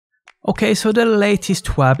Okay, so the latest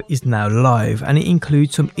TWAB is now live and it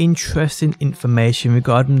includes some interesting information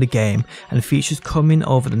regarding the game and features coming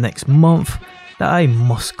over the next month that I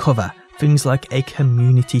must cover. Things like a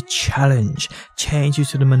community challenge, changes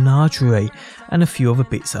to the menagerie and a few other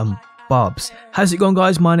bits and bobs. How's it going,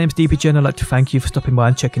 guys? My name's DPJ and I'd like to thank you for stopping by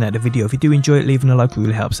and checking out the video. If you do enjoy it, leaving a like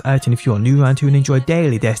really helps out, and if you're new around here and enjoy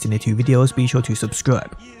daily Destiny 2 videos, be sure to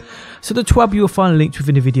subscribe. So the TWAB you will find linked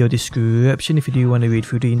within the video description if you do want to read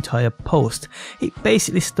through the entire post. It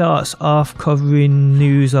basically starts off covering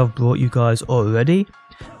news I've brought you guys already.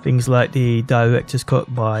 Things like the director's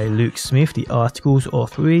cut by Luke Smith, the articles or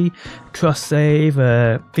 3, cross save,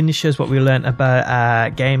 finishes what we learnt about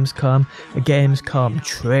at Gamescom, a Gamescom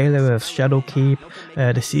trailer of Shadowkeep,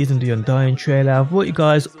 the Season of the Undying trailer. I've brought you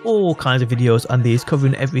guys all kinds of videos on these,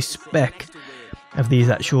 covering every spec of these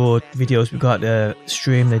actual videos. We got the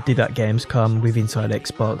stream they did at Gamescom with Inside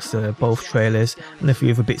Xbox, both trailers and a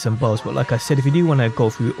few other bits and bobs. But like I said, if you do want to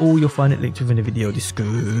go through all, you'll find it linked within the video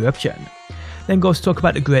description. Then goes to talk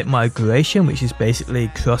about the Great Migration, which is basically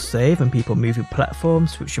cross-save and people moving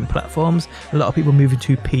platforms, switching platforms. A lot of people moving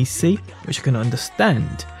to PC, which I can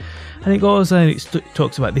understand. And it goes and it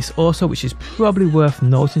talks about this also, which is probably worth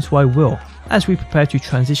noting, so I will. As we prepare to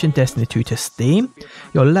transition Destiny 2 to Steam,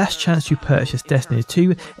 your last chance to purchase Destiny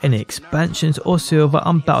 2, any expansions or silver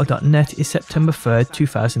on Battle.net is September 3rd,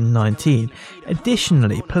 2019.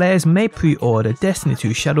 Additionally, players may pre-order Destiny 2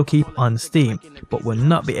 Shadowkeep on Steam, but will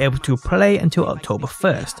not be able to play until October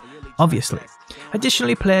 1st, obviously.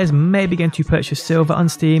 Additionally, players may begin to purchase silver on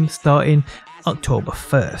Steam starting October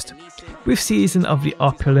 1st. With Season of the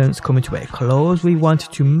Opulence coming to a close, we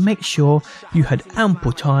wanted to make sure you had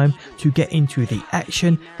ample time to get into the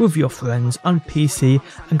action with your friends on PC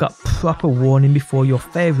and got proper warning before your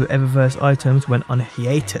favourite Eververse items went on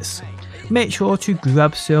hiatus. Make sure to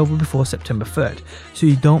grab silver before September 3rd so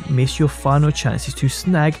you don't miss your final chances to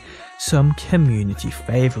snag some community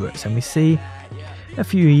favourites. And we see a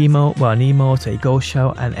few an emote, a ghost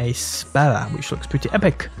shout and a sparrow, which looks pretty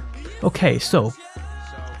epic. Okay, so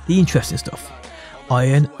the interesting stuff.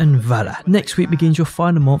 Iron and Valor. Next week begins your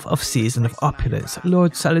final month of Season of Opulence.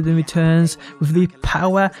 Lord Saladin returns with the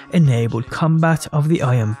power-enabled combat of the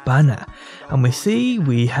Iron Banner. And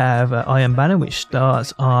we have Iron Banner, which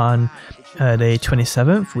starts on the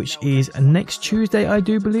 27th, which is next Tuesday, I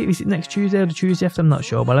do believe. Is it next Tuesday or the Tuesday after? I'm not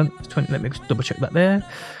sure, but let me double check that there.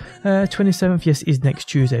 27th, yes, is next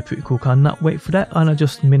Tuesday. Pretty cool. Cannot wait for that. And I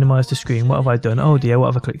just minimized the screen. What have I done? Oh dear, what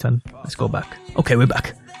have I clicked on? Let's go back. Okay, we're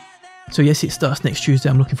back. So yes, it starts next Tuesday.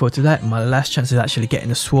 I'm looking forward to that. My last chance is actually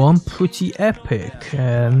getting a swarm. Pretty epic.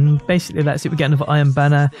 Basically that's it. We get another Iron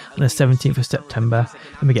Banner on the 17th of September.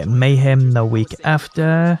 Then we get Mayhem the week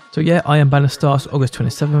after. So yeah, Iron Banner starts August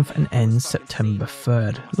 27th and ends September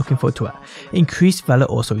 3rd. Looking forward to it. Increased Valor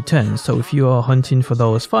also returns. So if you are hunting for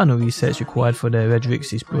those final resets required for the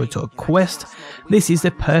Redrix's Brutal quest, this is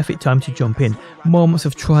the perfect time to jump in. Moments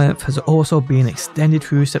of Triumph has also been extended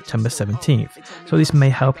through September 17th. So this may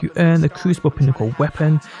help you earn the Crucible Pinnacle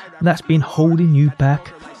weapon that's been holding you back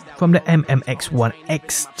from the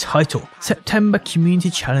MMX1X title. September Community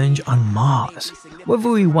Challenge on Mars. Whether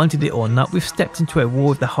we wanted it or not, we've stepped into a war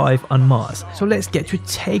with the Hive on Mars. So let's get to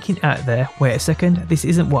taking out there. Wait a second, this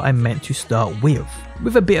isn't what I meant to start with.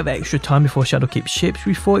 With a bit of extra time before Shadowkeep ships,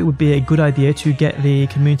 we thought it would be a good idea to get the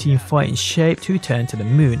community in fighting shape to return to the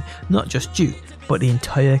moon. Not just you, but the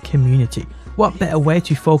entire community. What better way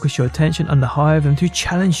to focus your attention on the Hive than to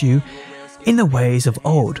challenge you in the ways of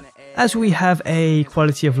old? As we have a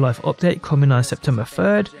quality of life update coming on September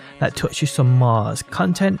 3rd that touches some Mars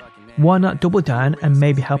content, why not double down and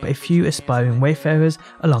maybe help a few aspiring wayfarers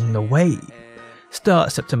along the way?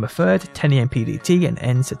 Start September 3rd, 10 AM PDT and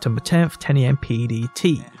end September 10th, 10 AM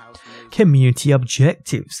PDT. Community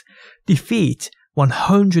objectives. Defeat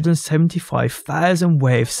 175,000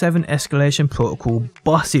 Wave 7 Escalation Protocol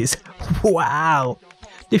bosses. Wow!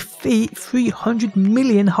 Defeat 300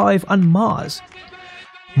 million Hive on Mars.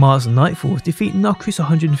 Mars Nightfalls. Defeat Nocris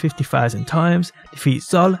 150,000 times. Defeat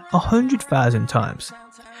Zol 100,000 times.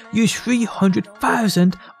 Use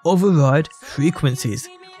 300,000 override frequencies.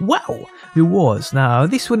 Wow! Rewards. Now,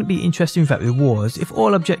 this wouldn't be interesting without rewards. If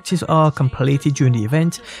all objectives are completed during the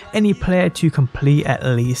event, any player to complete at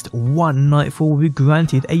least one Nightfall will be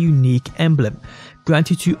granted a unique emblem,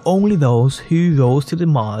 granted to only those who rose to the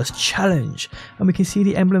Mars challenge. And we can see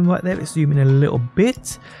the emblem right there. Let's zoom in a little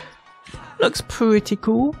bit. Looks pretty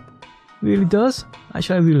cool. Really does.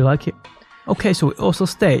 Actually, I really like it. Okay, so it also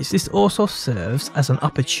states, this also serves as an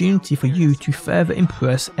opportunity for you to further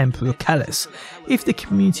impress Emperor Callus. If the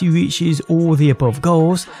community reaches all the above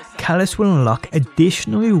goals, Callus will unlock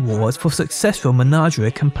additional rewards for successful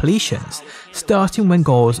Menagerie completions. Starting when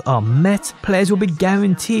goals are met, players will be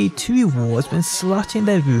guaranteed 2 rewards when slotting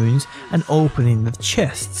their runes and opening the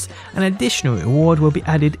chests. An additional reward will be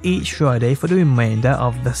added each Friday for the remainder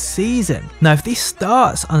of the season. Now if this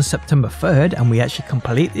starts on September 3rd and we actually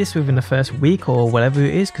complete this within the first week or whatever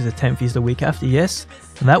it is, because the 10th is the week after, yes,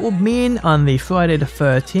 that would mean on the Friday the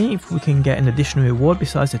 13th we can get an additional reward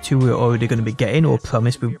besides the 2 we're already going to be getting or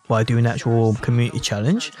promised by doing the actual community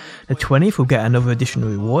challenge. The 20th we'll get another additional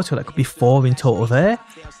reward, so that could be 4 in total there,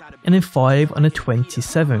 and then 5 on the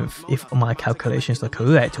 27th if my calculations are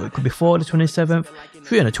correct, or it could be 4 on the 27th,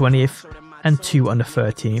 3 on the 20th and 2 on the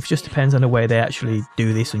 13th. Just depends on the way they actually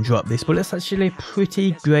do this and drop this, but it's actually a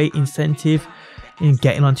pretty great incentive in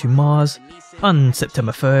getting onto Mars on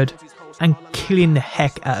September 3rd and killing the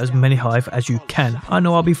heck out of as many hive as you can. I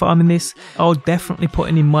know I'll be farming this. I'll definitely put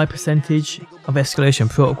in my percentage of escalation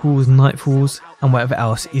protocols, nightfalls and whatever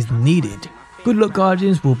else is needed. Good luck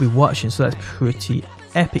Guardians, will be watching, so that's pretty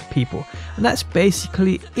epic people. And that's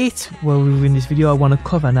basically it within this video I want to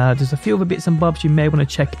cover. Now there's a few other bits and bobs you may want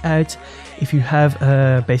to check out. If you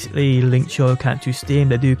have basically linked your account to Steam,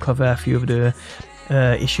 they do cover a few of the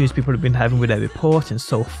issues people have been having with their report and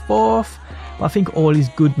so forth. But I think all is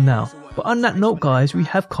good now. But on that note guys, we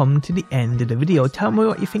have come to the end of the video. Tell me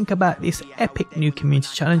what you think about this epic new community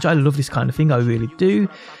challenge. I love this kind of thing, I really do.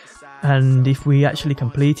 And if we actually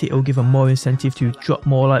complete it, it'll give them more incentive to drop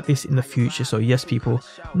more like this in the future. So yes people,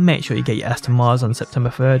 make sure you get your ass to Mars on September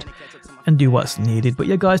 3rd and do what's needed. But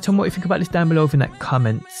yeah guys, tell me what you think about this down below in that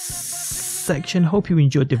comments section. Hope you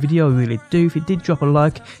enjoyed the video, I really do. If you did, drop a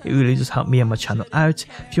like, it really does help me and my channel out.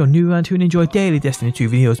 If you're new around here and enjoy daily Destiny 2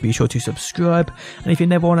 videos, be sure to subscribe. And if you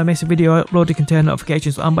never want to miss a video I upload, you can turn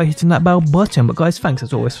notifications on by hitting that bell button. But guys, thanks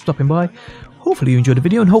as always for stopping by. Hopefully you enjoyed the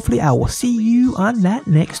video and hopefully I will see you on that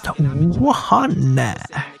next one.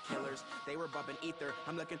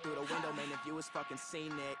 I'm looking through the window, man, if you was fucking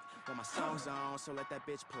scenic. Well, my song's on, so let that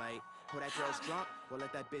bitch play. Oh, that girl's drunk, well,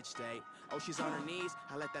 let that bitch stay. Oh, she's on her knees,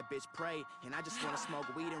 I let that bitch pray. And I just wanna smoke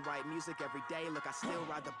weed and write music every day. Look, I still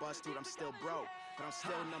ride the bus, dude, I'm still broke. But I'm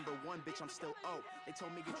still #1, bitch, I'm still O. They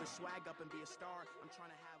told me get your swag up and be a star. I'm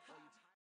trying to have